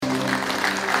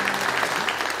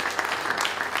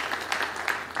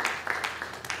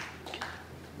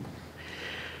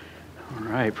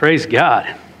right, praise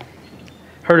God.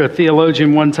 Heard a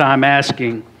theologian one time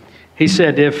asking, he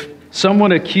said, if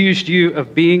someone accused you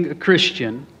of being a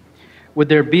Christian, would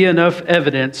there be enough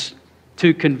evidence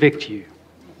to convict you?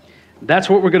 That's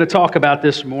what we're going to talk about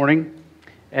this morning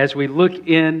as we look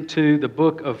into the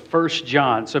book of 1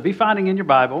 John. So be finding in your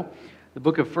Bible the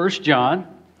book of 1 John,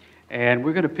 and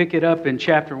we're going to pick it up in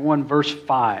chapter 1, verse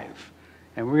 5.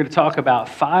 And we're going to talk about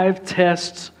 5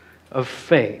 tests of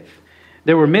faith.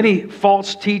 There were many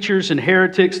false teachers and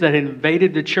heretics that had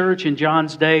invaded the church in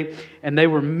John's day, and they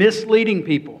were misleading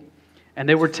people. And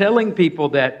they were telling people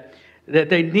that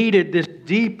they needed this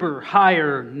deeper,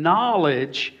 higher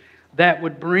knowledge that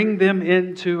would bring them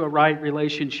into a right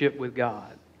relationship with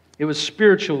God. It was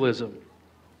spiritualism.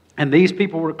 And these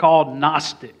people were called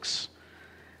Gnostics.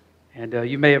 And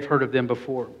you may have heard of them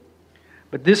before.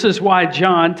 But this is why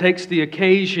John takes the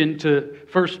occasion to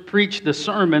first preach the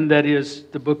sermon that is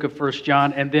the book of 1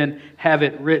 John and then have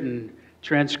it written,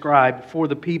 transcribed for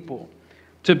the people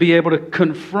to be able to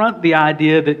confront the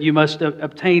idea that you must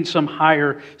obtain some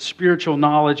higher spiritual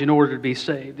knowledge in order to be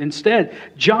saved. Instead,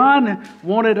 John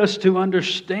wanted us to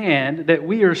understand that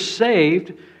we are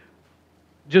saved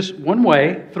just one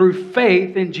way, through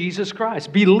faith in Jesus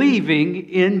Christ, believing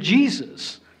in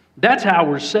Jesus. That's how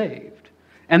we're saved.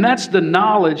 And that's the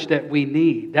knowledge that we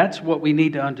need. That's what we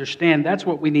need to understand. That's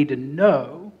what we need to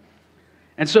know.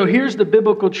 And so here's the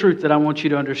biblical truth that I want you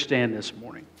to understand this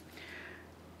morning.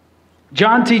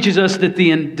 John teaches us that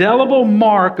the indelible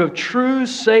mark of true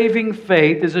saving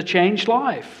faith is a changed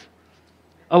life.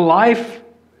 A life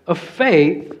of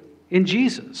faith in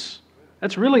Jesus.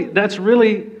 That's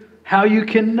really how you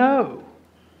can know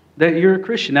that you're a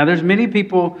Christian. Now there's many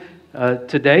people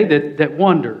today that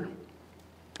wonder.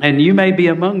 And you may be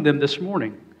among them this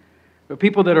morning. But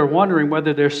people that are wondering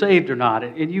whether they're saved or not.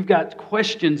 And you've got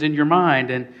questions in your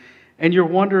mind. And you're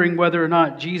wondering whether or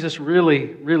not Jesus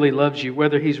really, really loves you.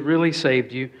 Whether He's really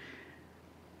saved you.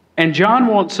 And John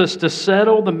wants us to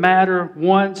settle the matter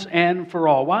once and for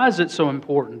all. Why is it so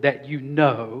important that you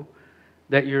know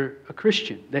that you're a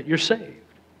Christian? That you're saved?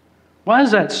 Why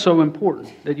is that so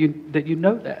important that you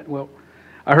know that? Well,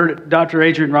 I heard Dr.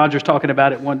 Adrian Rogers talking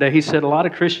about it one day. He said a lot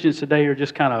of Christians today are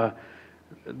just kind of,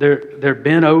 they're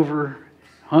bent over,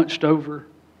 hunched over.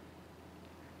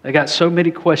 They got so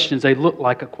many questions, they look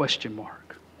like a question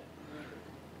mark.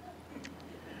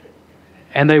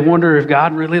 And they wonder if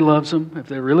God really loves them, if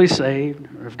they're really saved,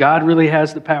 or if God really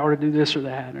has the power to do this or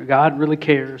that, or God really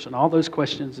cares, and all those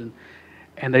questions.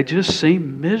 And they just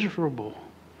seem miserable.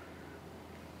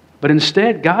 But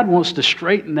instead, God wants to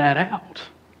straighten that out.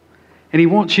 And He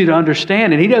wants you to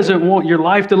understand. And He doesn't want your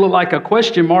life to look like a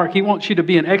question mark. He wants you to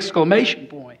be an exclamation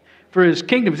point for His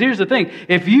kingdom. Here's the thing.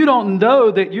 If you don't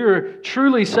know that you're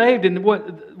truly saved and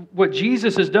what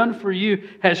Jesus has done for you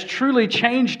has truly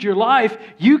changed your life,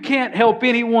 you can't help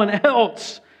anyone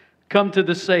else come to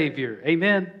the Savior.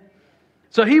 Amen?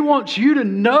 So He wants you to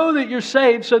know that you're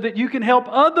saved so that you can help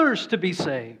others to be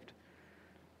saved.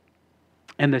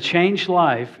 And the changed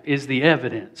life is the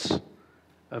evidence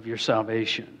of your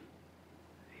salvation.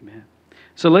 Amen.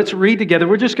 So let's read together.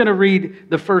 We're just going to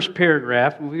read the first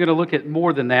paragraph. We're going to look at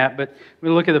more than that, but we're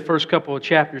going to look at the first couple of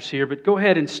chapters here. But go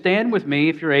ahead and stand with me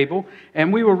if you're able,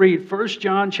 and we will read 1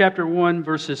 John chapter 1,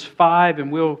 verses 5,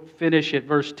 and we'll finish at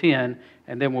verse 10,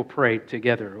 and then we'll pray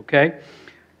together, okay?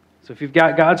 So if you've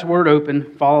got God's Word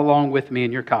open, follow along with me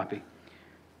in your copy.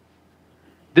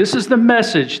 This is the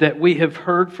message that we have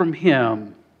heard from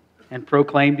Him and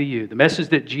proclaimed to you. The message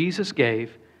that Jesus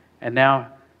gave, and now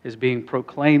is being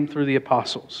proclaimed through the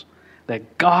apostles,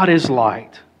 that God is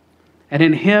light, and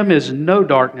in Him is no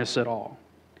darkness at all.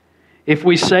 If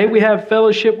we say we have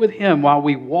fellowship with Him while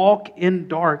we walk in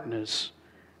darkness,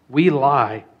 we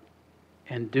lie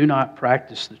and do not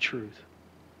practice the truth.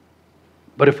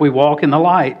 But if we walk in the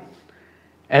light,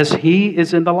 as He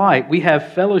is in the light, we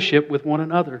have fellowship with one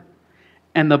another,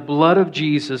 and the blood of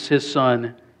Jesus, His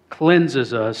Son,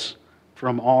 cleanses us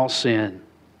from all sin.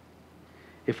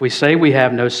 If we say we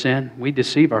have no sin, we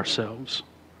deceive ourselves,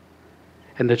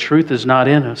 and the truth is not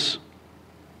in us.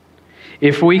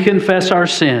 If we confess our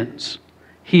sins,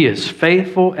 He is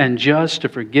faithful and just to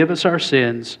forgive us our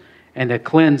sins and to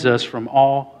cleanse us from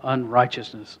all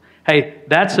unrighteousness. Hey,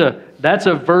 that's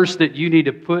a verse that you need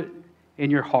to put in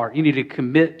your heart. You need to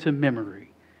commit to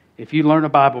memory. If you learn a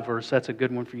Bible verse, that's a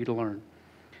good one for you to learn.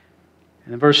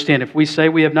 And in verse 10, if we say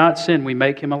we have not sinned, we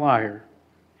make Him a liar,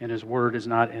 and His word is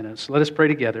not in us. Let us pray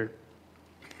together.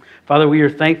 Father, we are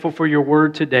thankful for your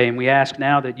word today, and we ask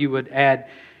now that you would add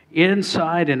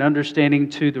insight and understanding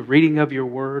to the reading of your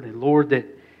word. And Lord, that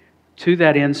to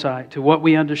that insight, to what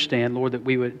we understand, Lord, that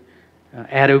we would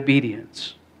add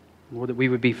obedience. Lord, that we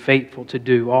would be faithful to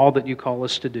do all that you call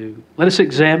us to do. Let us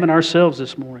examine ourselves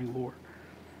this morning, Lord,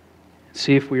 and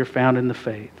see if we are found in the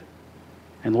faith.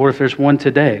 And Lord, if there's one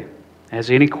today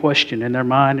has any question in their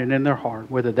mind and in their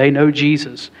heart, whether they know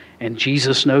Jesus and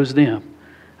Jesus knows them,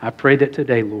 I pray that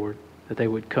today, Lord, that they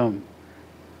would come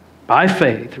by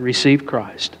faith, receive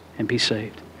Christ, and be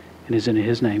saved. And it is in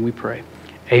His name we pray.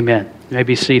 Amen. You may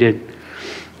be seated.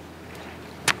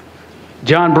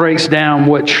 John breaks down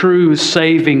what true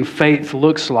saving faith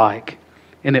looks like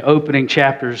in the opening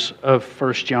chapters of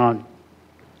 1 John.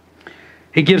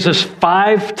 He gives us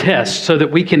 5 tests so that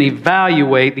we can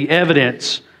evaluate the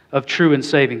evidence of true and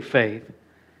saving faith.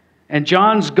 And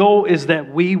John's goal is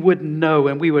that we would know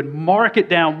and we would mark it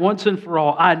down once and for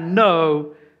all. I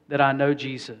know that I know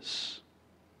Jesus.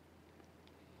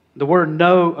 The word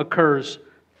know occurs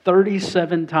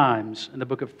 37 times in the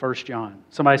book of 1 John.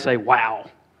 Somebody say, wow.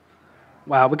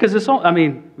 Wow, because it's all,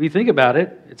 when you think about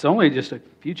it, it's only just a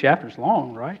few chapters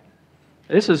long, right?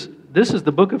 This is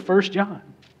the book of 1 John.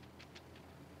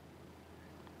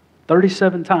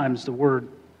 37 times the word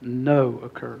know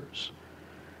occurs.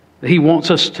 He wants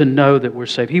us to know that we're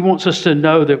saved. He wants us to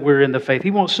know that we're in the faith.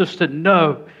 He wants us to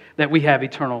know that we have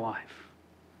eternal life.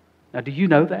 Now, do you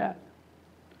know that?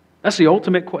 That's the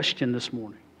ultimate question this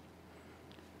morning.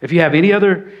 If you have any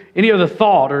other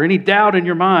thought or any doubt in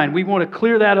your mind, we want to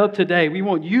clear that up today. We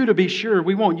want you to be sure.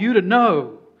 We want you to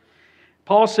know.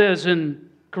 Paul says in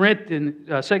 2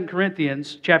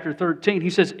 Corinthians chapter 13, he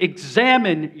says,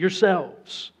 examine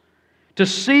yourselves to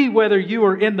see whether you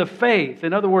are in the faith.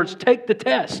 In other words, take the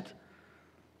test.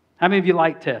 How many of you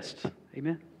like tests?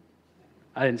 Amen?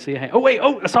 I didn't see a hand.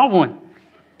 I saw one.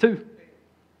 2.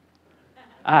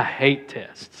 I hate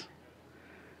tests.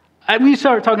 When you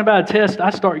start talking about a test,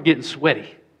 I start getting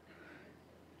sweaty.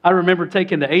 I remember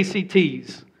taking the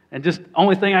ACTs, and just the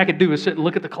only thing I could do was sit and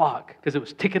look at the clock because it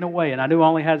was ticking away, and I knew I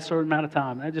only had a certain amount of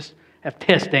time. And I just have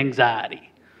test anxiety.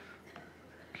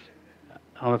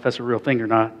 I don't know if that's a real thing or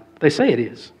not. They say it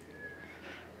is.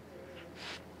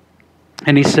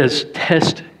 And he says,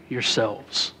 test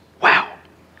yourselves. Wow.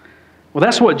 Well,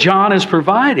 that's what John is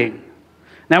providing.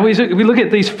 Now, we look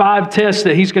at these 5 tests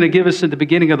that he's going to give us at the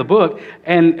beginning of the book,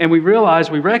 and we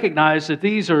recognize that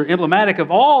these are emblematic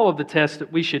of all of the tests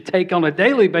that we should take on a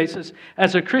daily basis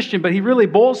as a Christian, but he really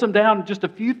boils them down to just a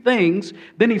few things,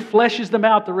 then he fleshes them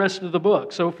out the rest of the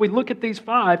book. So if we look at these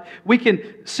 5, we can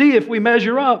see if we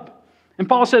measure up. And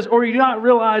Paul says, or you do not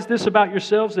realize this about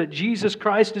yourselves, that Jesus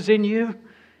Christ is in you?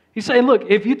 He's saying, look,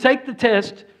 if you take the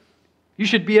test, you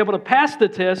should be able to pass the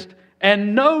test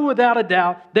and know without a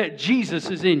doubt that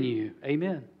Jesus is in you.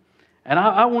 Amen. And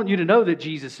I want you to know that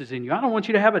Jesus is in you. I don't want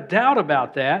you to have a doubt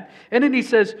about that. And then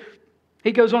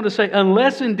he goes on to say,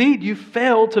 unless indeed you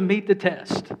fail to meet the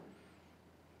test. He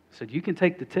said, you can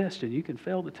take the test and you can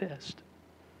fail the test.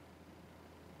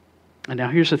 And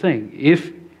now here's the thing.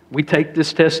 If we take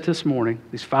this test this morning,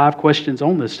 these 5 questions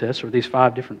on this test, or these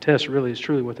 5 different tests really is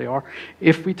truly what they are.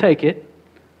 If we take it,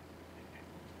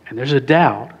 and there's a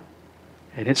doubt,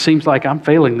 and it seems like I'm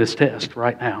failing this test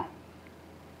right now,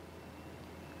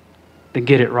 then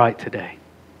get it right today.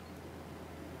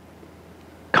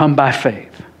 Come by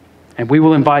faith. And we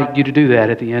will invite you to do that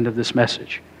at the end of this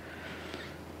message.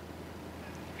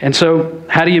 And so,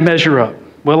 how do you measure up?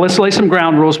 Well, let's lay some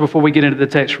ground rules before we get into the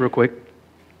text real quick.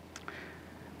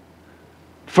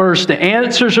 First, the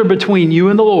answers are between you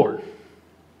and the Lord.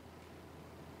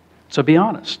 So be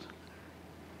honest.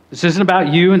 This isn't about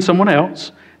you and someone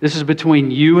else. This is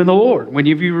between you and the Lord. When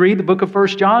you read the book of 1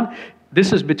 John,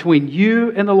 this is between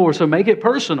you and the Lord. So make it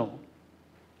personal.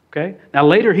 Okay? Now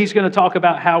later he's going to talk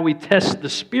about how we test the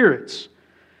spirits.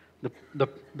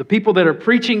 The people that are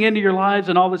preaching into your lives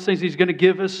and all those things, he's going to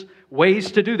give us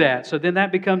ways to do that. So then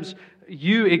that becomes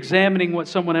you examining what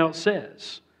someone else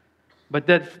says. But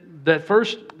that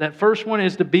first one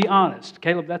is to be honest.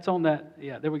 Caleb, that's on that.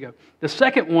 Yeah, there we go. The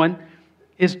second one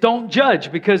is don't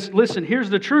judge, because listen,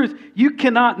 here's the truth. You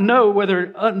cannot know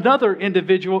whether another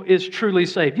individual is truly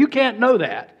saved. You can't know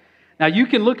that. Now, you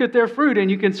can look at their fruit and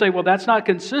you can say, well, that's not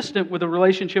consistent with a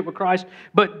relationship with Christ.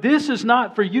 But this is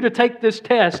not for you to take this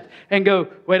test and go,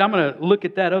 wait, I'm going to look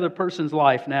at that other person's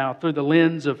life now through the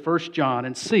lens of 1 John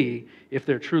and see if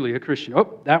they're truly a Christian.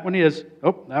 Oh, that one is.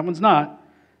 Oh, that one's not.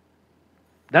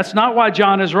 That's not why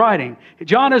John is writing.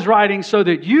 John is writing so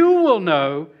that you will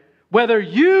know whether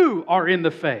you are in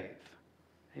the faith.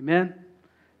 Amen?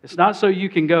 It's not so you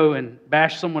can go and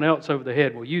bash someone else over the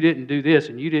head. Well, you didn't do this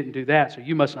and you didn't do that, so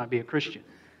you must not be a Christian.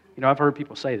 You know, I've heard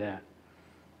people say that.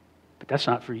 But that's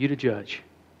not for you to judge.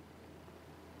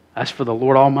 That's for the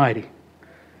Lord Almighty.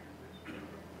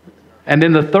 And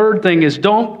then the third thing is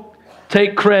don't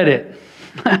take credit.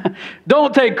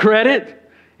 Don't take credit.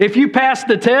 If you pass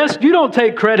the test, you don't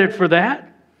take credit for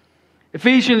that.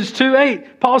 Ephesians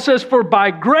 2:8, Paul says, "For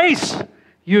by grace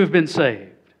you have been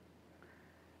saved,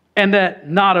 and that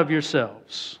not of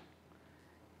yourselves.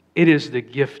 It is the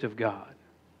gift of God."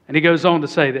 And he goes on to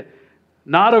say that,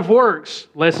 "Not of works,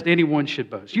 lest anyone should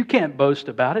boast." You can't boast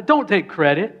about it. Don't take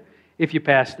credit if you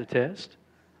pass the test.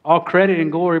 All credit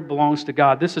and glory belongs to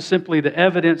God. This is simply the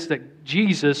evidence that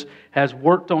Jesus has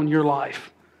worked on your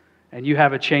life, and you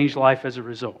have a changed life as a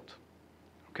result.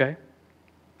 Okay?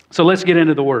 So let's get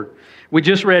into the Word. We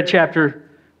just read chapter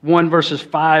 1, verses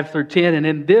 5 through 10, and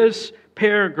in this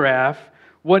paragraph,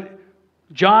 what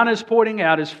John is pointing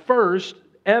out is first,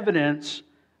 evidence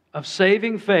of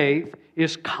saving faith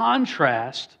is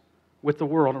contrast with the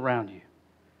world around you.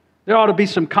 There ought to be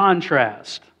some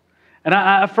contrast. And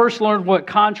I first learned what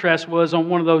contrast was on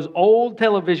one of those old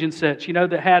television sets, you know,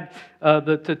 that had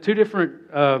the two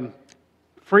different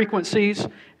frequencies,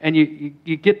 and you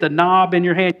get the knob in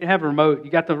your hand. You have a remote. You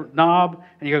got the knob,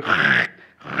 and you go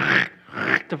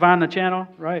to find the channel,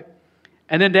 right?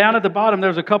 And then down at the bottom,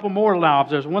 there's a couple more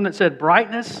knobs. There's one that said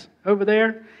brightness over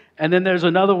there, and then there's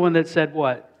another one that said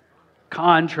what?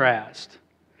 Contrast.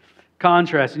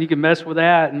 Contrast. And you can mess with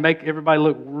that and make everybody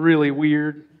look really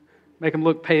weird. Make them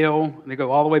look pale, and they go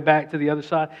all the way back to the other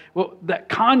side. Well, that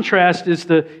contrast is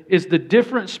the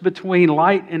difference between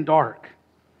light and dark.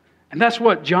 And that's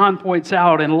what John points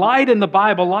out. And light in the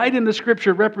Bible, light in the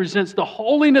Scripture represents the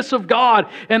holiness of God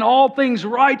and all things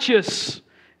righteous.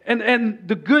 And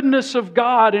the goodness of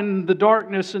God, and the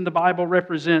darkness in the Bible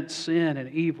represents sin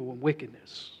and evil and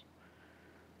wickedness.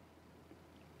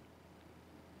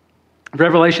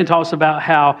 Revelation talks about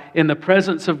how in the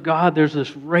presence of God there's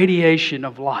this radiation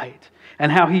of light,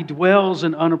 and how He dwells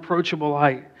in unapproachable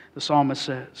light, the psalmist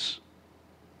says.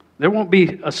 There won't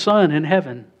be a sun in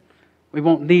heaven. We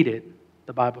won't need it,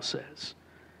 the Bible says,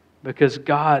 because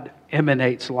God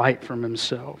emanates light from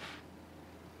Himself.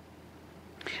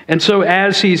 And so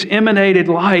as He's emanated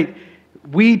light,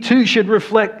 we too should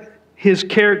reflect His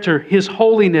character, His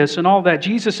holiness, and all that.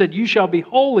 Jesus said, "You shall be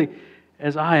holy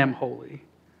as I am holy."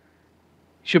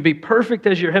 You should be perfect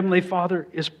as your heavenly Father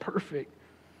is perfect.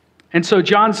 And so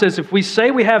John says, if we say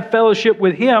we have fellowship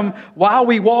with Him while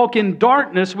we walk in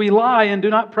darkness, we lie and do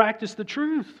not practice the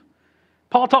truth.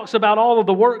 Paul talks about all of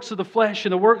the works of the flesh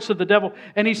and the works of the devil.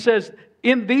 And he says,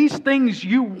 in these things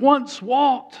you once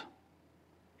walked.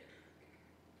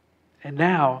 And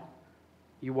now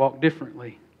you walk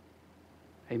differently.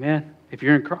 Amen? If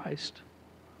you're in Christ.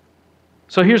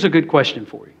 So here's a good question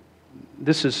for you.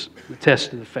 This is the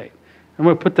test of the faith. I'm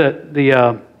going to put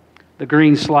the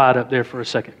green slide up there for a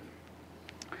second.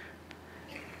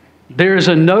 There is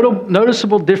a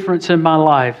noticeable difference in my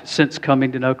life since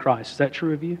coming to know Christ. Is that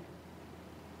true of you?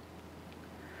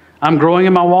 I'm growing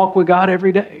in my walk with God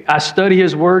every day. I study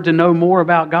His Word to know more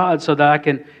about God so that I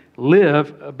can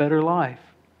live a better life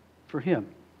for Him.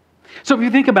 So if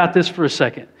you think about this for a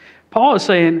second, Paul is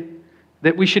saying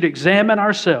that we should examine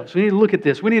ourselves. We need to look at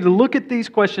this. We need to look at these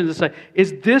questions and say,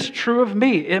 is this true of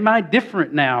me? Am I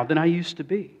different now than I used to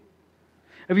be?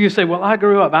 If you say, well, I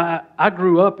grew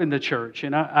up in the church,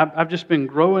 and I've just been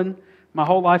growing my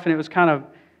whole life, and it was kind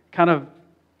of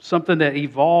something that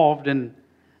evolved, and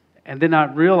then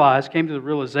I came to the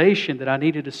realization that I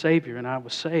needed a Savior, and I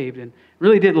was saved, and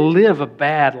really didn't live a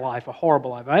bad life, a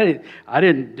horrible life. I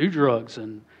didn't do drugs,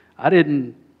 and I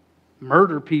didn't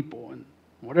murder people, and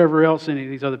whatever else any of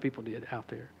these other people did out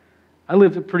there. I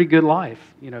lived a pretty good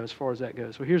life, as far as that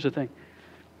goes. Well, here's the thing.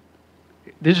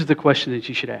 This is the question that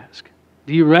you should ask.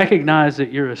 Do you recognize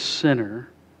that you're a sinner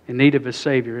in need of a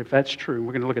Savior? If that's true,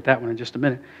 we're going to look at that one in just a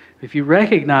minute. If you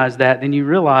recognize that, then you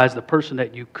realize the person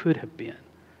that you could have been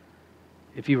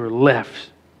if you were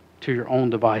left to your own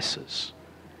devices.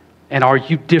 And are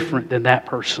you different than that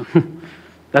person?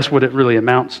 That's what it really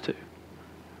amounts to.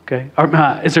 Okay?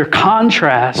 Is there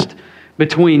contrast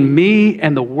between me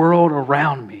and the world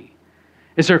around me?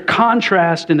 Is there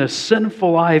contrast in a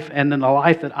sinful life and in the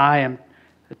life that I am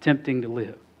attempting to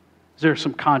live? Is there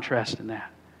some contrast in that?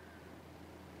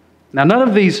 Now, none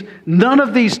of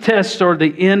these tests are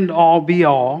the end-all,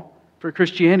 be-all for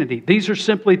Christianity. These are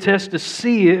simply tests to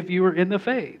see if you are in the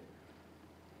faith.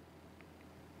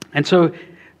 And so,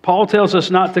 Paul tells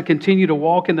us not to continue to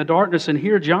walk in the darkness. And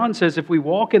here John says if we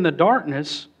walk in the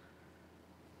darkness,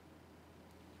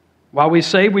 while we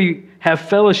say we have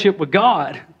fellowship with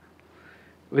God,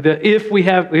 if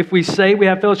we say we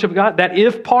have fellowship with God, that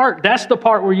if part, that's the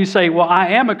part where you say, well, I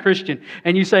am a Christian.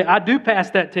 And you say, I do pass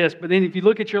that test. But then if you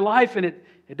look at your life and it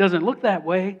doesn't look that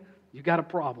way, you've got a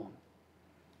problem.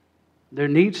 There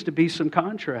needs to be some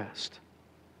contrast.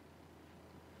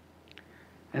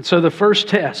 And so the first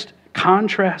test,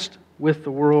 contrast with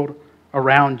the world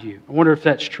around you. I wonder if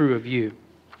that's true of you.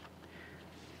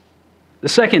 The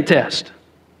second test,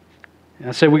 and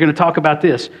I said we're going to talk about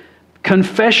this,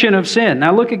 confession of sin.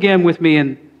 Now look again with me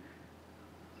in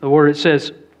the Word. It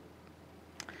says,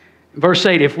 verse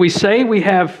 8, if we say we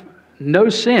have no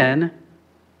sin,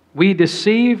 we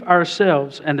deceive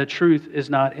ourselves and the truth is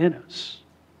not in us.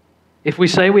 If we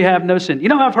say we have no sin. You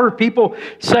know, I've heard people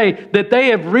say that they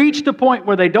have reached a point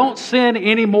where they don't sin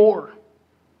anymore.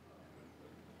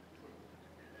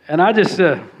 And I just,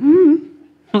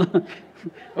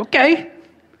 okay.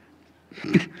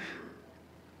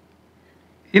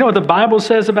 You know what the Bible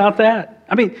says about that?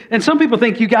 I mean, and some people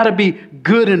think you got to be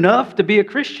good enough to be a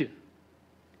Christian.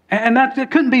 And that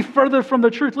couldn't be further from the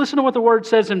truth. Listen to what the Word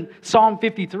says in Psalm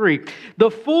 53.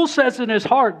 The fool says in his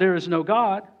heart, there is no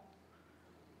God.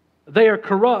 They are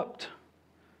corrupt,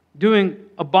 doing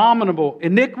abominable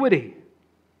iniquity.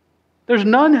 There's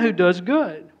none who does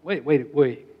good. Wait.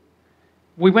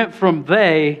 We went from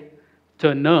they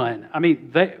to none. I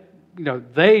mean,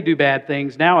 they do bad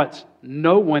things. Now it's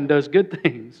no one does good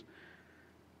things.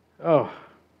 Oh,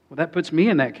 well, that puts me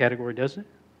in that category, doesn't it?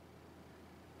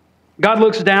 God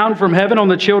looks down from heaven on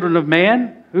the children of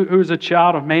man. Who is a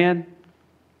child of man?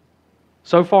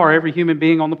 So far, every human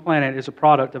being on the planet is a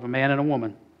product of a man and a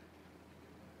woman.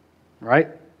 Right?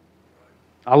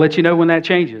 I'll let you know when that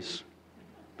changes.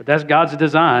 But that's God's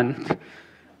design.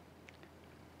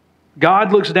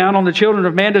 God looks down on the children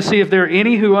of man to see if there are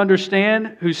any who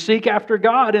understand, who seek after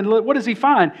God. And what does He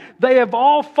find? They have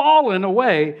all fallen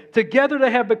away. Together they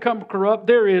have become corrupt.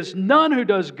 There is none who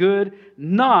does good,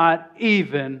 not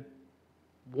even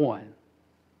one.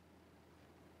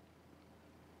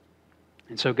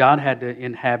 And so God had to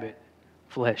inhabit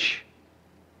flesh.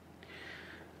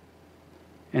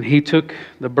 And He took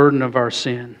the burden of our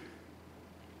sin.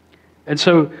 And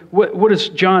so what does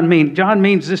John mean? John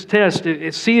means this test,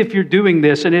 see if you're doing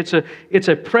this. And it's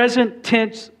a present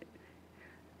tense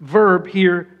verb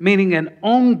here, meaning an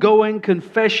ongoing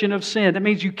confession of sin. That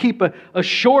means you keep a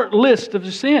short list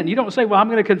of sin. You don't say, well, I'm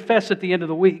going to confess at the end of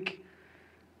the week.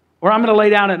 Or I'm going to lay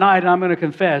down at night and I'm going to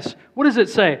confess. What does it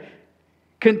say?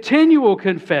 Continual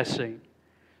confessing.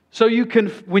 So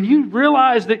when you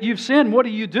realize that you've sinned, what do?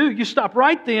 You stop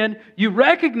right then, you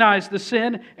recognize the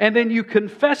sin, and then you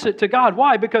confess it to God.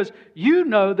 Why? Because you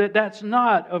know that that's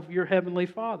not of your Heavenly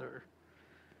Father.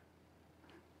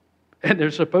 And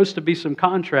there's supposed to be some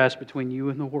contrast between you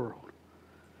and the world.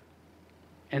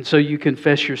 And so you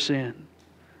confess your sin.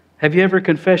 Have you ever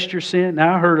confessed your sin?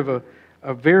 Now I heard of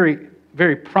a very,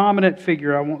 very prominent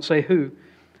figure, I won't say who,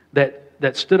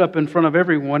 that stood up in front of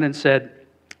everyone and said,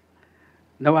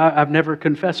 no, I've never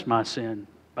confessed my sin,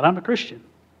 but I'm a Christian.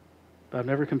 But I've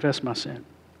never confessed my sin.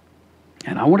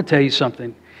 And I want to tell you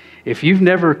something. If you've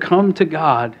never come to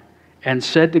God and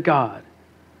said to God,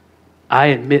 I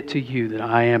admit to you that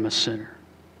I am a sinner.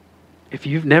 If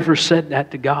you've never said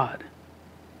that to God,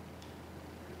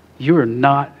 you are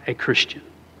not a Christian.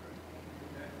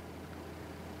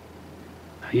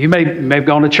 You may have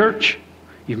gone to church.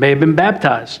 You may have been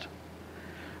baptized.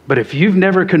 But if you've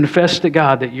never confessed to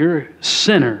God that you're a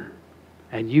sinner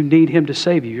and you need Him to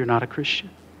save you, you're not a Christian.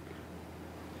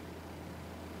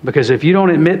 Because if you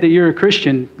don't admit that you're a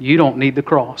Christian, you don't need the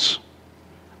cross.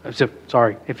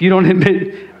 Sorry, if you don't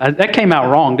admit, that came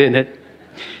out wrong, didn't it?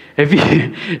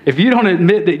 If you don't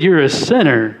admit that you're a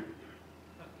sinner,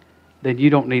 then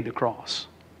you don't need the cross.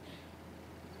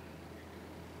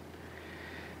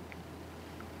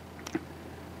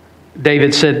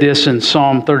 David said this in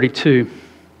Psalm 32.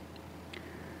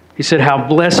 He said, how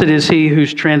blessed is he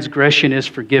whose transgression is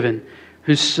forgiven,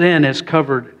 whose sin is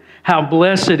covered. How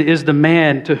blessed is the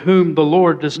man to whom the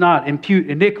Lord does not impute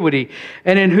iniquity,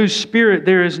 and in whose spirit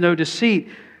there is no deceit.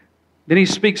 Then he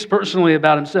speaks personally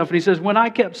about himself, and he says, when I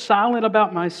kept silent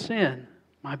about my sin,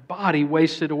 my body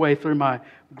wasted away through my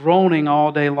groaning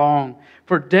all day long.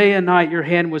 For day and night your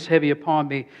hand was heavy upon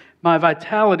me. My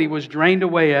vitality was drained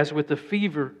away as with the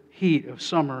fever heat of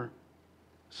summer.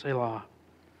 Selah.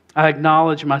 I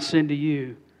acknowledge my sin to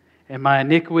you, and my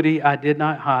iniquity I did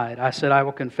not hide. I said, I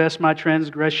will confess my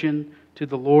transgression to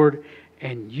the Lord,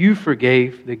 and you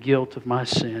forgave the guilt of my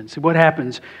sins. See, what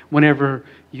happens whenever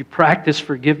you practice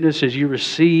forgiveness is you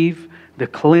receive the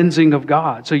cleansing of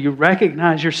God. So you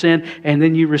recognize your sin, and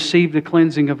then you receive the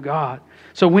cleansing of God.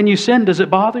 So when you sin, does it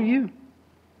bother you?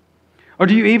 Or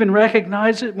do you even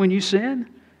recognize it when you sin?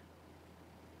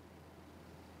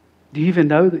 Do you even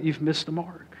know that you've missed the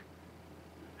mark?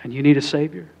 And you need a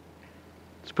Savior?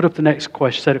 Let's put up the next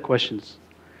set of questions.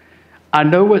 I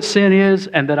know what sin is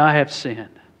and that I have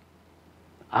sinned.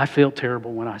 I feel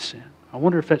terrible when I sin. I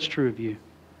wonder if that's true of you.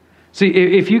 See,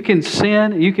 if you can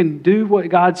sin, you can do what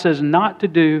God says not to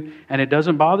do, and it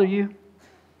doesn't bother you,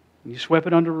 you sweep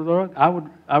it under the rug,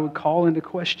 I would call into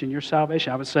question your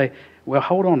salvation. I would say, well,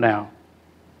 hold on now.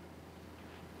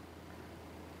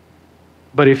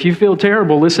 But if you feel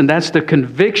terrible, listen, that's the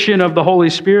conviction of the Holy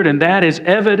Spirit, and that is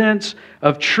evidence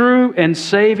of true and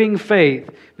saving faith.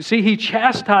 You see, He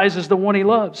chastises the one He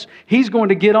loves. He's going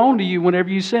to get on to you whenever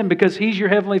you sin because He's your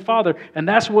Heavenly Father, and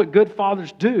that's what good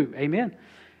fathers do. Amen.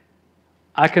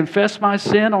 I confess my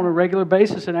sin on a regular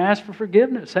basis and ask for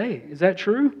forgiveness. Hey, is that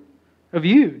true of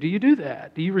you? Do you do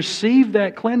that? Do you receive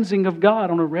that cleansing of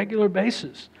God on a regular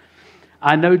basis?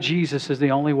 I know Jesus is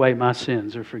the only way my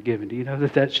sins are forgiven. Do you know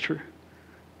that that's true?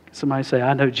 Somebody say,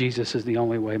 I know Jesus is the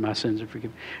only way my sins are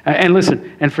forgiven. And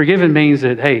listen, and forgiven means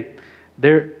that, hey,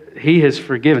 He has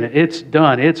forgiven it. It's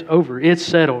done. It's over. It's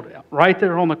settled. Right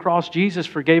there on the cross, Jesus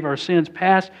forgave our sins,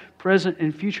 past, present,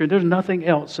 and future. There's nothing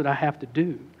else that I have to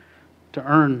do to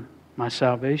earn my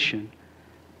salvation,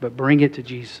 but bring it to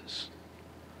Jesus.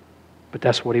 But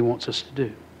that's what He wants us to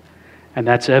do. And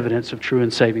that's evidence of true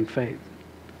and saving faith.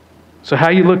 So how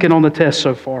are you looking on the test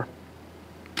so far?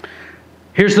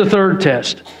 Here's the third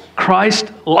test.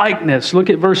 Christ likeness. Look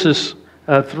at verses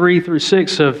 3 through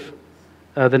 6 of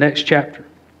the next chapter.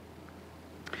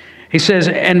 He says,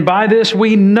 and by this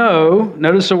we know,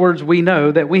 notice the words we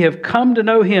know, that we have come to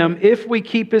know Him if we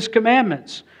keep His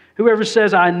commandments. Whoever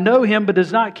says, I know Him, but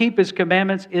does not keep His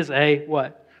commandments is a,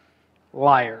 what?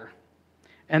 Liar.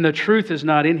 And the truth is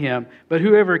not in him. But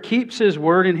whoever keeps His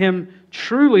word, in him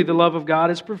truly the love of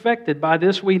God is perfected. By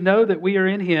this we know that we are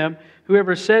in Him.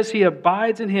 Whoever says he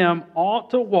abides in Him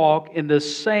ought to walk in the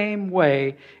same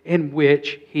way in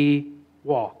which He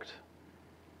walked.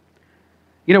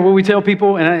 You know, when we tell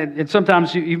people, and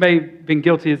sometimes you may have been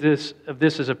guilty of this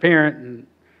as a parent, and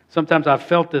sometimes I've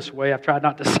felt this way. I've tried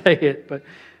not to say it, but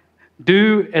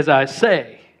do as I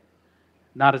say,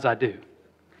 not as I do.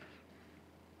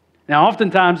 Now,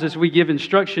 oftentimes as we give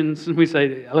instructions, and we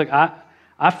say, look,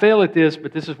 I fail at this,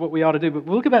 but this is what we ought to do. But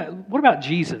what about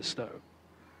Jesus, though?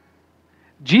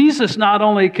 Jesus not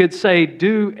only could say,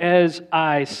 do as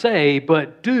I say,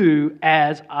 but do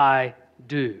as I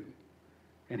do.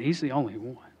 And He's the only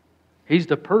one. He's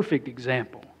the perfect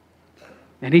example.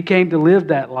 And He came to live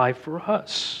that life for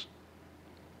us.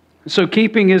 So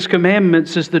keeping His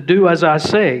commandments is to do as I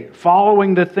say,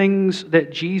 following the things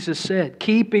that Jesus said,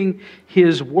 keeping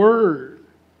His word.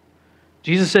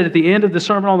 Jesus said at the end of the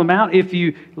Sermon on the Mount, if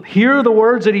you hear the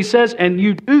words that He says and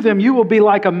you do them, you will be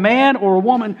like a man or a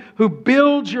woman who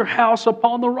builds your house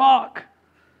upon the rock.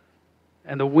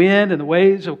 And the wind and the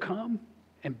waves will come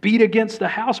and beat against the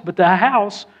house, but the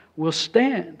house will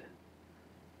stand.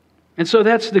 And so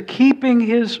that's the keeping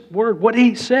His word, what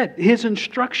He said, His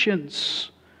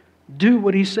instructions. Do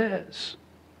what He says.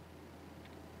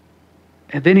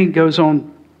 And then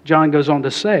John goes on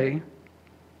to say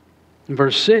in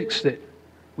verse 6 that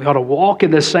we ought to walk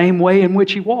in the same way in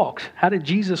which He walked. How did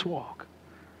Jesus walk?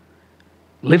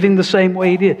 Living the same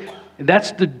way He did. And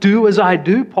that's the do as I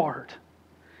do part.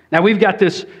 Now we've got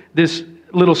this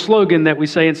little slogan that we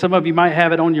say, and some of you might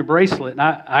have it on your bracelet, and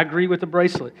I agree with the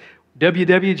bracelet.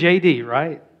 WWJD,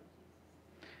 right?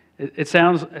 It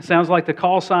sounds like the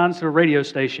call signs to a radio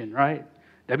station, right?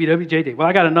 WWJD. Well,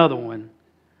 I got another one.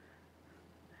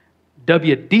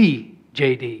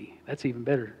 WDJD. That's even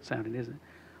better sounding, isn't it?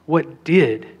 What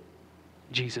did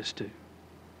Jesus do?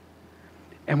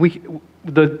 And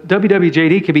the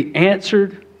WWJD can be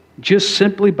answered just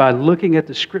simply by looking at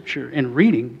the Scripture and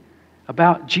reading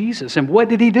about Jesus. And what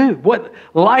did He do? What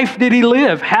life did He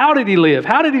live? How did He live?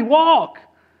 How did He walk?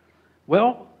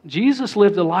 Well, Jesus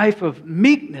lived a life of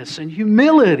meekness and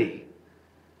humility.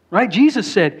 Right?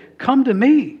 Jesus said, come to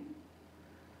me,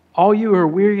 all you who are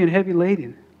weary and heavy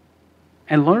laden,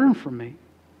 and learn from me.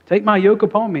 Take my yoke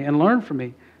upon me and learn from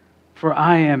me, for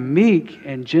I am meek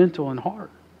and gentle in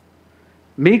heart.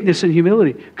 Meekness and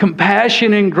humility.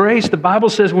 Compassion and grace. The Bible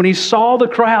says when He saw the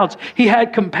crowds, He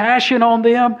had compassion on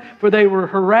them, for they were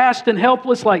harassed and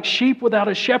helpless like sheep without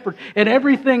a shepherd. And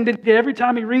every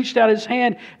time He reached out His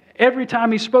hand, every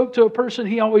time He spoke to a person,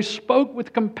 He always spoke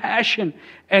with compassion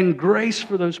and grace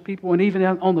for those people. And even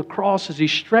on the cross, as He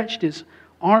stretched His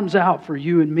arms out for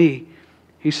you and me,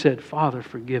 He said, Father,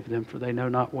 forgive them, for they know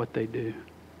not what they do.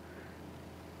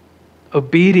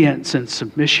 Obedience and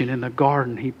submission in the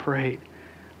garden, He prayed,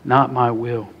 not my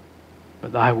will,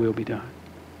 but Thy will be done.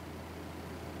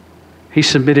 He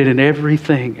submitted in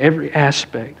everything, every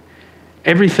aspect,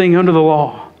 everything under the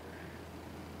law.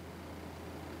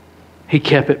 He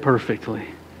kept it perfectly.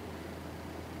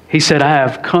 He said, I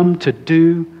have come to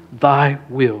do Thy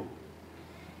will.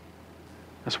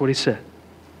 That's what He said.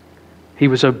 he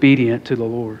was obedient to the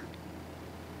Lord.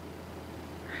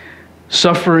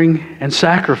 Suffering and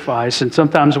sacrifice, and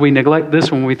sometimes we neglect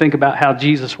this when we think about how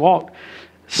Jesus walked.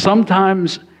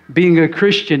 Sometimes being a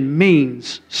Christian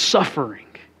means suffering.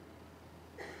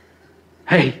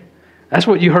 Hey, that's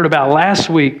what you heard about last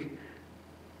week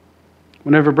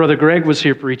whenever Brother Greg was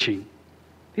here preaching.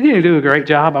 He didn't do a great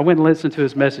job. I went and listened to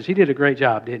his message. He did a great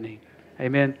job, didn't he?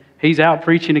 Amen. He's out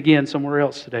preaching again somewhere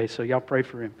else today, so y'all pray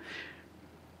for him.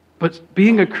 But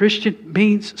being a Christian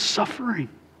means suffering.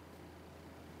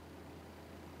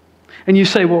 And you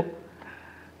say, well,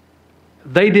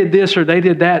 they did this or they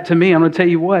did that to me. I'm going to tell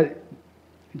you what.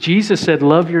 Jesus said,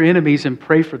 love your enemies and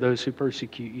pray for those who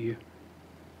persecute you.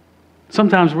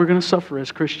 Sometimes we're going to suffer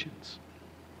as Christians.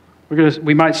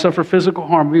 We might suffer physical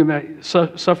harm. We might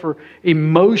suffer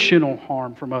emotional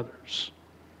harm from others.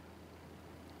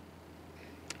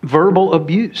 Verbal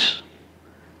abuse.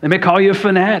 They may call you a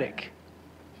fanatic.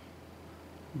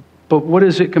 But what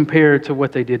does it compare to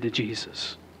what they did to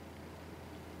Jesus?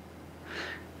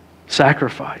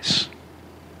 Sacrifice.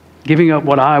 Giving up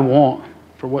what I want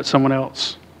for what someone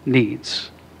else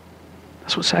needs.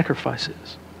 That's what sacrifice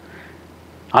is.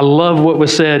 I love what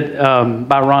was said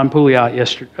by Ron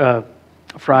Pouliot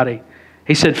Friday.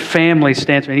 He said family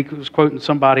stands for, and he was quoting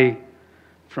somebody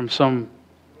from some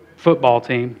football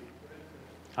team.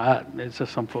 It's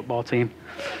just some football team.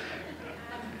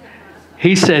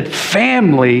 He said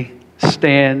family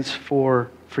stands for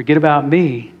forget about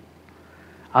me,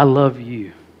 I love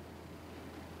you.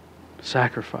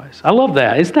 Sacrifice. I love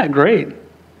that. Isn't that great?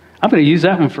 I'm going to use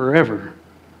that one forever.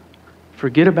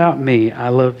 Forget about me. I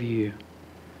love you.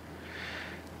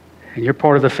 And you're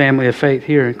part of the family of faith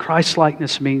here. And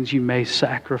Christ-likeness means you may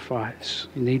sacrifice.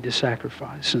 You need to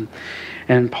sacrifice.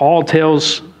 And Paul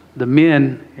tells the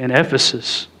men in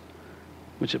Ephesus,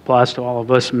 which applies to all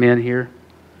of us men here,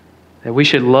 that we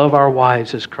should love our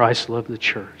wives as Christ loved the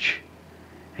church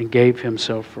and gave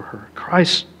himself for her.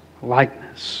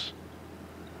 Christ-likeness.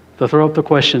 So throw up the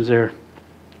questions there,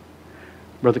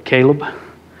 Brother Caleb.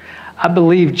 I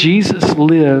believe Jesus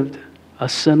lived a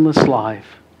sinless life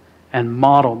and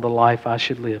modeled the life I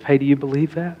should live. Hey, do you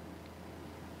believe that?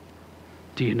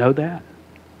 Do you know that?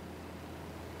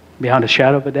 Beyond a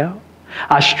shadow of a doubt?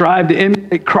 I strive to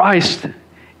imitate Christ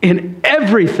in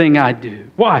everything I do.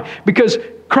 Why? Because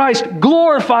Christ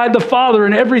glorified the Father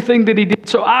in everything that he did.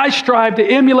 So I strive to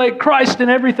emulate Christ in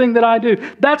everything that I do.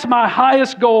 That's my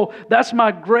highest goal. That's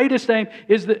my greatest aim,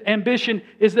 ambition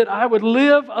is that I would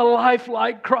live a life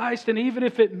like Christ. And even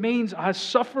if it means I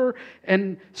suffer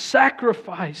and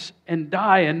sacrifice and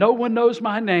die and no one knows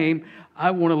my name,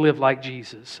 I want to live like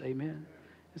Jesus. Amen.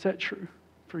 Is that true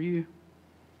for you?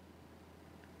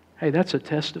 Hey, that's a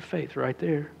test of faith right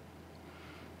there.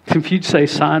 If you'd say,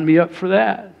 sign me up for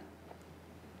that.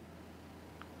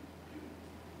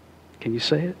 Can you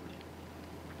say it?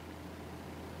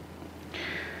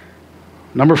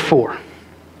 Number 4,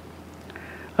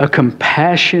 a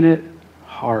compassionate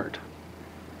heart.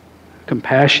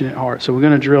 Compassionate heart. So we're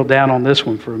going to drill down on this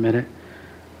one for a minute.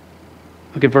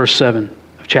 Look at verse 7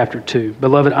 of chapter 2.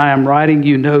 Beloved, I am writing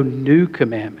you no new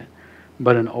commandment,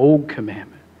 but an old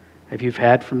commandment, if you've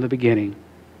had from the beginning.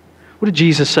 What did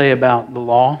Jesus say about the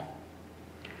law?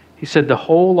 He said the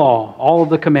whole law, all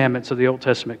of the commandments of the Old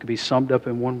Testament could be summed up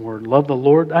in one word. Love the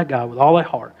Lord thy God with all thy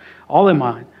heart, all thy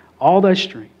mind, all thy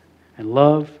strength, and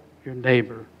love your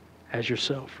neighbor as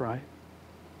yourself, right?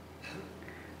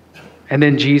 And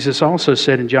then Jesus also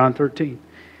said in John 13,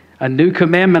 a new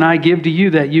commandment I give to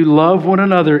you, that you love one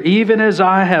another, even as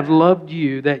I have loved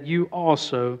you, that you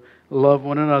also love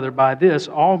one another. By this,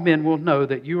 all men will know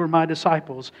that you are my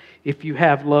disciples if you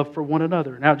have love for one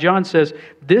another. Now, John says,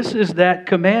 this is that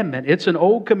commandment. It's an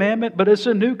old commandment, but it's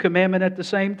a new commandment at the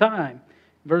same time.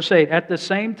 Verse 8, at the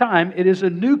same time, it is a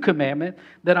new commandment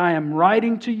that I am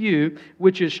writing to you,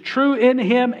 which is true in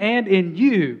him and in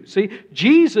you. See,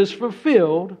 Jesus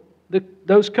fulfilled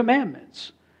those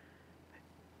commandments.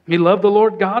 He loved the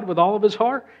Lord God with all of his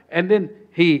heart, and then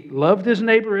he loved his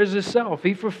neighbor as himself.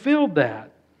 He fulfilled that.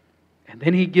 And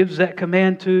then he gives that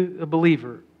command to a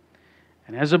believer.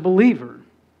 And as a believer,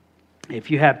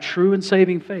 if you have true and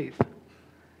saving faith,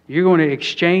 you're going to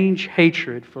exchange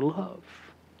hatred for love.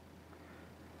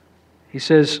 He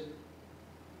says,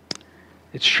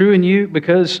 it's true in you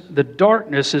because the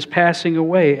darkness is passing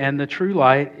away and the true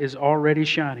light is already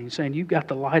shining. He's saying you've got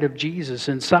the light of Jesus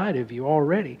inside of you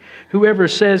already. Whoever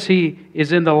says he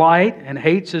is in the light and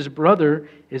hates his brother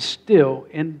is still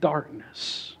in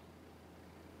darkness.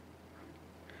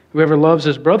 Whoever loves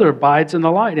his brother abides in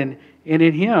the light, and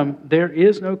in him there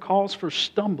is no cause for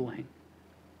stumbling.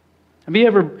 Have you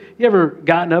ever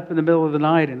gotten up in the middle of the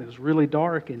night and it was really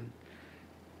dark and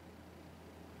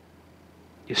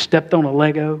You stepped on a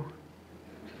Lego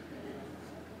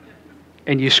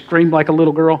and you screamed like a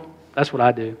little girl. That's what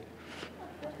I do.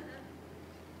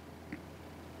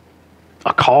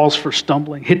 A cause for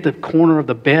stumbling. Hit the corner of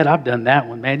the bed. I've done that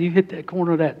one, man. You hit that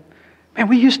corner of that. Man,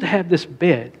 we used to have this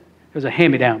bed. It was a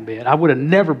hand-me-down bed. I would have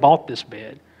never bought this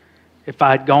bed if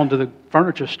I had gone to the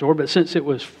furniture store, but since it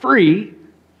was free,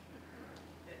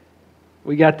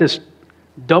 we got this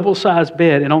double-sized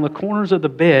bed, and on the corners of the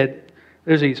bed,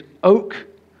 there's these oak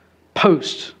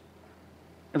posts.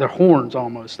 They're horns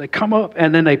almost. They come up,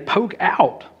 and then they poke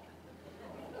out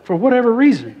for whatever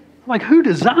reason. Like, who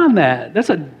designed that? That's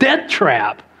a death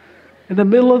trap in the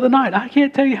middle of the night. I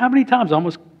can't tell you how many times I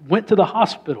almost went to the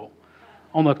hospital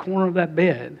on the corner of that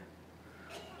bed.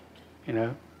 You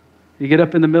know, you get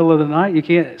up in the middle of the night, you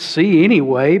can't see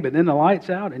anyway, but then the light's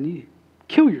out, and you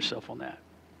kill yourself on that.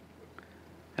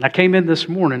 And I came in this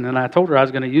morning, and I told her I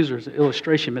was going to use her as an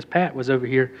illustration. Miss Pat was over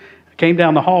here. I came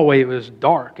down the hallway. It was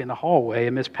dark in the hallway,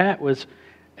 and Miss Pat was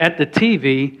at the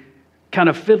TV, kind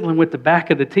of fiddling with the back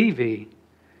of the TV.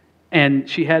 And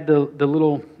she had the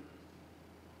little,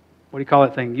 what do you call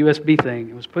that thing, USB thing.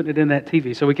 It was putting it in that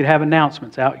TV so we could have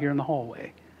announcements out here in the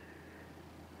hallway.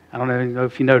 I don't know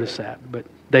if you noticed that, but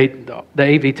the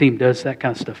AV team does that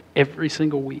kind of stuff every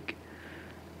single week.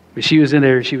 But she was in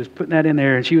there, she was putting that in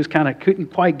there, and she was kind of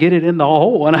couldn't quite get it in the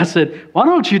hole. And I said, why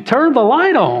don't you turn the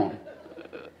light on?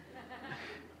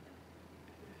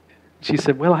 She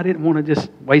said, well, I didn't want to just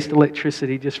waste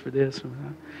electricity just for this.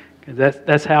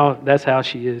 That's how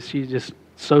she is. She's just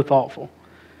so thoughtful.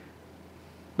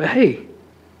 But hey,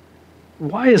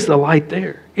 why is the light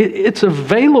there? It's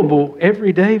available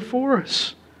every day for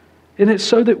us. And it's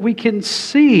so that we can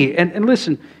see. And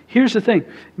listen, here's the thing.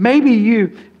 Maybe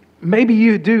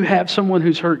you do have someone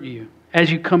who's hurt you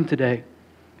as you come today.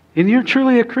 And you're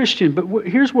truly a Christian. But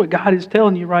here's what God is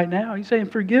telling you right now. He's saying,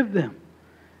 forgive them.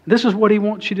 This is what He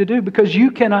wants you to do, because you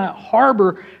cannot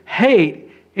harbor hate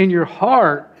in your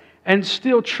heart and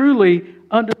still truly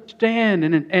understand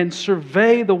and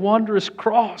survey the wondrous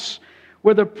cross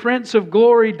where the Prince of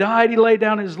Glory died. He laid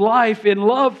down His life in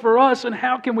love for us. And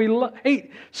how can we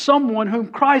hate someone whom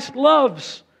Christ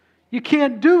loves? You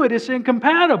can't do it. It's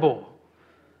incompatible.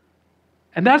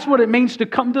 And that's what it means to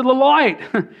come to the light.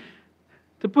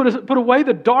 To put away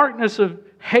the darkness of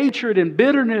hatred and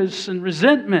bitterness and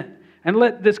resentment. And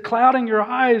let this clouding your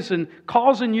eyes and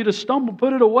causing you to stumble,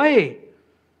 put it away.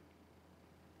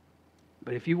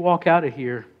 But if you walk out of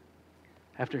here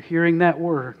after hearing that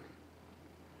word,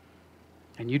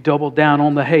 and you double down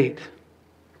on the hate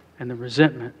and the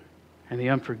resentment and the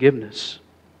unforgiveness,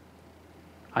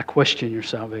 I question your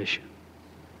salvation.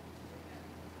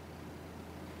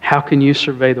 How can you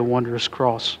survey the wondrous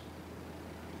cross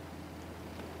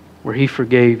where He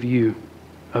forgave you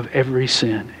of every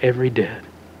sin, every debt,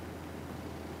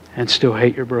 and still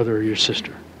hate your brother or your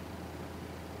sister?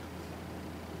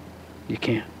 You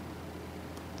can't.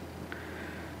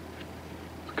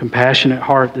 Compassionate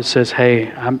heart that says,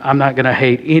 hey, I'm not going to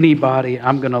hate anybody.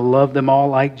 I'm going to love them all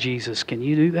like Jesus. Can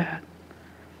you do that?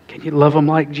 Can you love them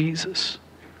like Jesus?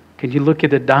 Can you look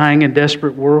at a dying and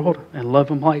desperate world and love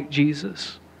them like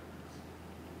Jesus?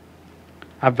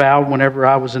 I vowed whenever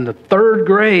I was in the 3rd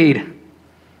grade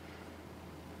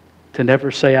to never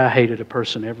say I hated a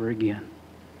person ever again.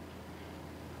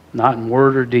 Not in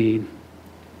word or deed.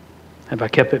 Have I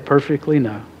kept it perfectly?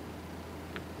 No.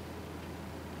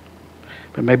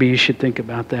 But maybe you should think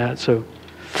about that. So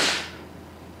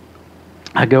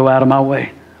I go out of my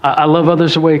way. I love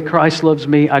others the way Christ loves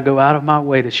me. I go out of my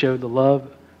way to show the love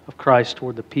of Christ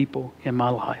toward the people in my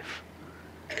life.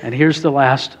 And here's the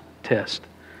last test.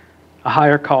 A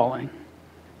higher calling.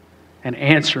 And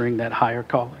answering that higher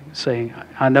calling. Saying,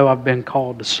 I know I've been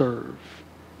called to serve.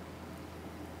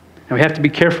 And we have to be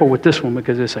careful with this one,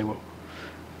 because they say, well,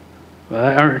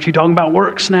 aren't you talking about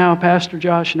works now, Pastor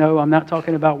Josh? No, I'm not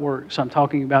talking about works. I'm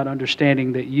talking about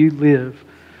understanding that you live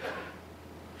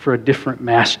for a different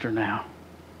master now.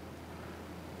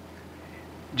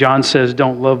 John says,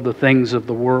 don't love the things of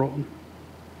the world.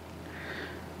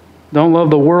 Don't love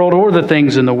the world or the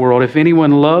things in the world. If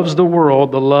anyone loves the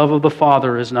world, the love of the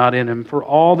Father is not in him. For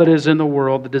all that is in the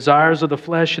world, the desires of the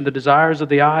flesh and the desires of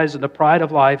the eyes and the pride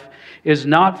of life, is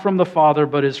not from the Father,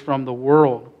 but is from the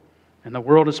world. And the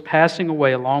world is passing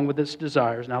away along with its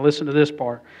desires. Now listen to this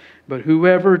part. But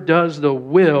whoever does the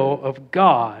will of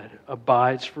God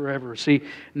abides forever. See,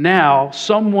 now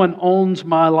someone owns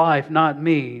my life, not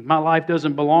me. My life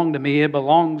doesn't belong to me. It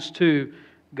belongs to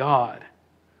God.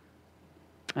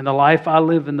 And the life I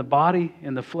live in the body,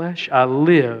 in the flesh, I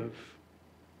live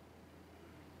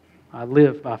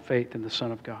by faith in the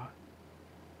Son of God.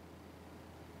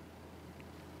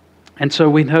 And so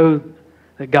we know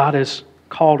that God has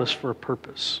called us for a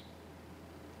purpose.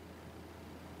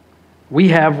 We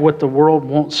have what the world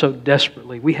wants so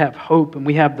desperately. We have hope and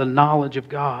we have the knowledge of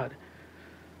God.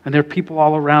 And there are people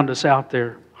all around us out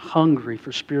there hungry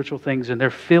for spiritual things, and they're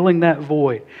filling that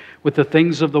void with the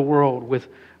things of the world, with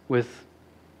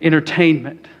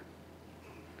entertainment,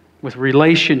 with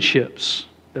relationships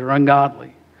that are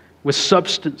ungodly, with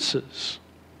substances,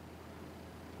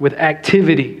 with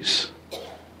activities.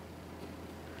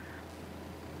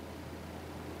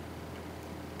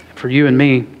 For you and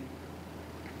me,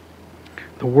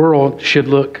 the world should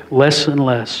look less and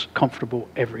less comfortable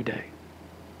every day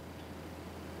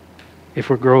if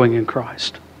we're growing in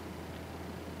Christ.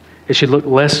 It should look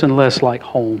less and less like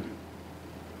home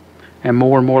and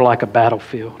more like a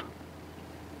battlefield.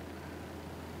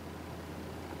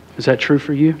 Is that true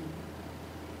for you?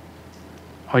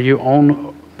 Are you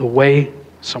on the way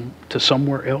to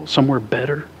somewhere else, somewhere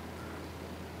better?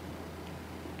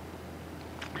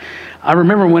 I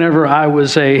remember whenever I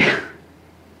was a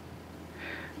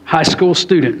high school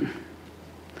student,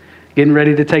 getting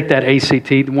ready to take that ACT,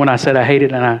 the one I said I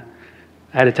hated, and I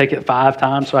had to take it 5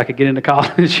 times so I could get into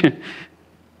college.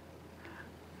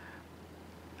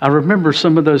 I remember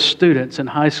some of those students in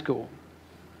high school,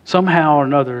 somehow or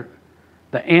another,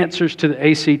 the answers to the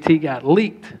ACT got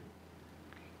leaked.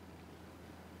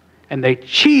 And they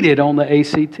cheated on the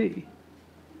ACT.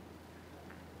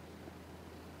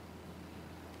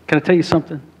 Can I tell you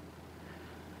something?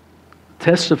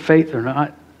 Tests of faith are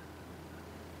not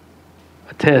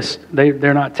a test.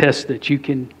 They're not tests that you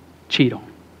can cheat on.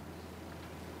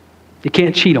 You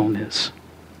can't cheat on this.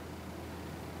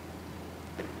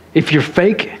 If you're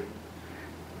fake,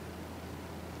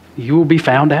 you will be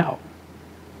found out.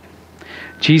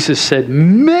 Jesus said,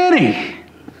 many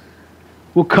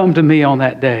will come to me on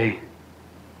that day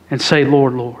and say,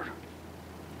 Lord, Lord.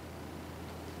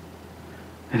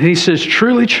 And he says,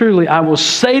 truly, truly, I will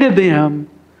say to them,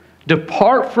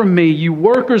 depart from me, you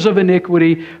workers of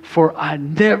iniquity, for I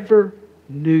never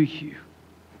knew you.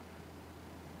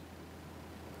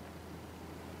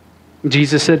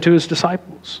 Jesus said to his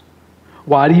disciples,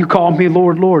 why do you call me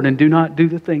Lord, Lord, and do not do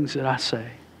the things that I say?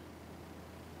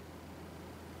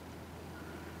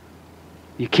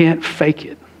 You can't fake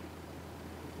it.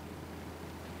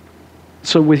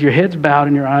 So with your heads bowed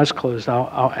and your eyes closed,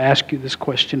 I'll ask you this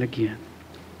question again.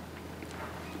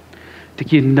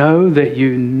 Do you know that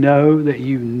you know that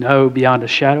you know beyond a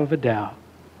shadow of a doubt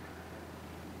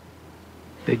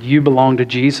that you belong to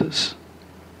Jesus?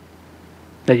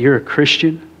 That you're a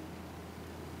Christian?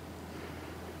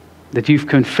 That you've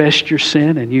confessed your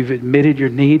sin and you've admitted your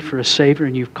need for a Savior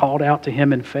and you've called out to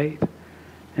Him in faith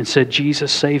and said,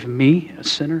 Jesus, save me, a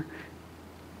sinner?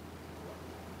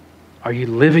 Are you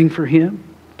living for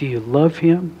Him? Do you love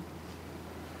Him?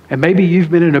 And maybe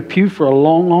you've been in a pew for a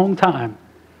long, long time.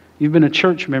 You've been a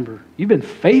church member. You've been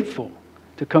faithful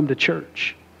to come to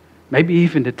church. Maybe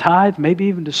even to tithe, maybe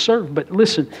even to serve. But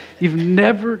listen, you've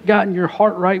never gotten your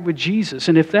heart right with Jesus.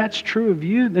 And if that's true of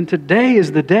you, then today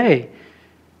is the day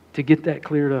to get that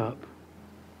cleared up.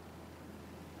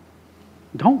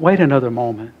 Don't wait another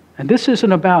moment. And this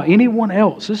isn't about anyone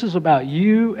else. This is about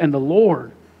you and the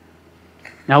Lord.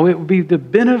 Now, it will be the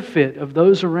benefit of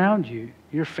those around you,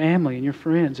 your family and your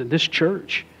friends and this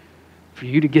church, for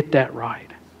you to get that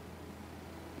right.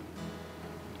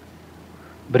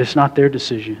 But it's not their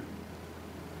decision.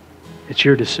 It's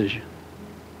your decision.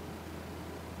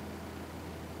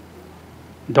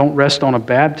 Don't rest on a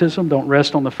baptism. Don't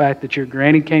rest on the fact that your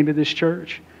granny came to this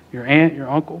church, your aunt, your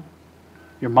uncle,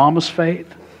 your mama's faith.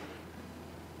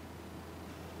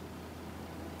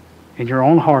 In your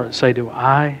own heart, say, do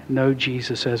I know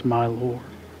Jesus as my Lord?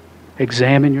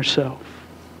 Examine yourself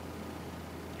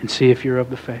and see if you're of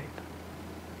the faith.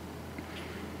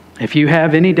 If you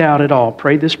have any doubt at all,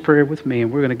 pray this prayer with me,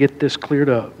 and we're going to get this cleared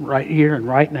up right here and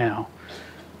right now.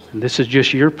 And this is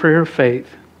just your prayer of faith,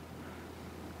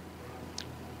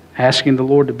 asking the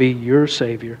Lord to be your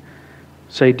Savior.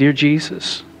 Say, dear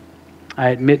Jesus, I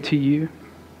admit to you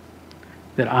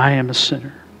that I am a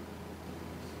sinner,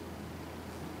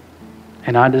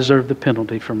 and I deserve the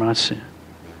penalty for my sin.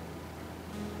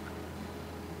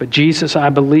 But Jesus, I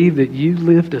believe that you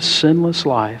lived a sinless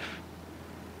life,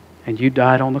 and you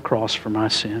died on the cross for my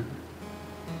sin,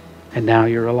 and now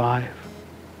you're alive.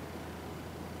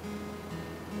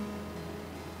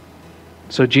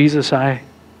 So Jesus, I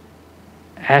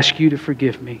ask you to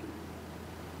forgive me.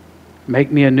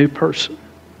 Make me a new person.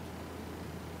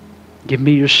 Give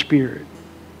me your Spirit.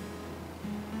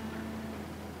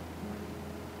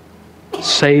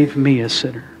 Save me, a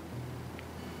sinner.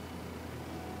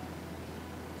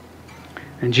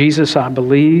 And Jesus, I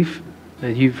believe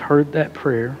that you've heard that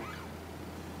prayer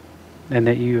and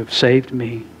that you have saved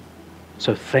me.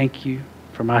 So thank you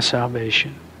for my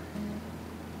salvation.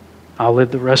 I'll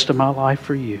live the rest of my life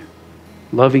for you,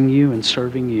 loving you and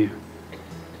serving you.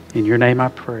 In your name I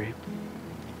pray.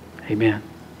 Amen.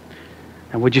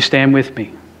 And would you stand with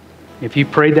me? If you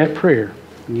prayed that prayer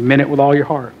and you meant it with all your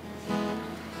heart,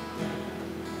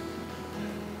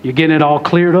 you're getting it all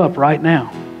cleared up right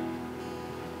now.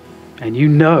 And you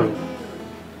know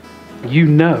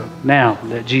now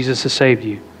that Jesus has saved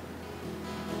you.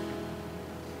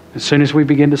 As soon as we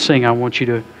begin to sing, I want you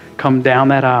to come down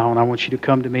that aisle and I want you to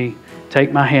come to me,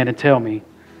 take my hand and tell me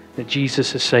that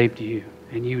Jesus has saved you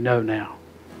and you know now.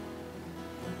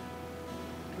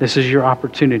 This is your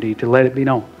opportunity to let it be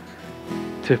known.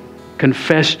 To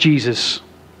confess Jesus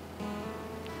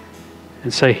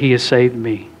and say, He has saved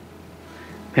me.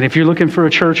 And if you're looking for a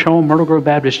church home, Myrtle Grove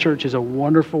Baptist Church is a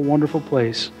wonderful, wonderful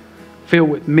place filled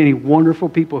with many wonderful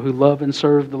people who love and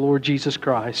serve the Lord Jesus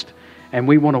Christ. And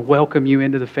we want to welcome you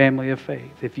into the family of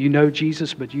faith. If you know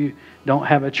Jesus but you don't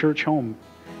have a church home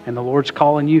and the Lord's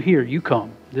calling you here, you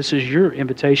come. This is your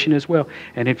invitation as well.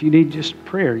 And if you need just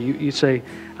prayer, you say,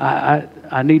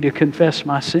 I need to confess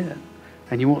my sin.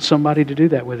 And you want somebody to do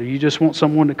that with you. You just want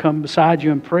someone to come beside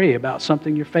you and pray about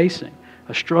something you're facing,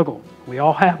 a struggle. We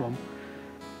all have them.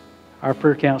 Our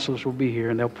prayer counselors will be here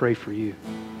and they'll pray for you.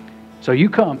 So you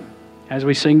come as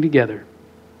we sing together.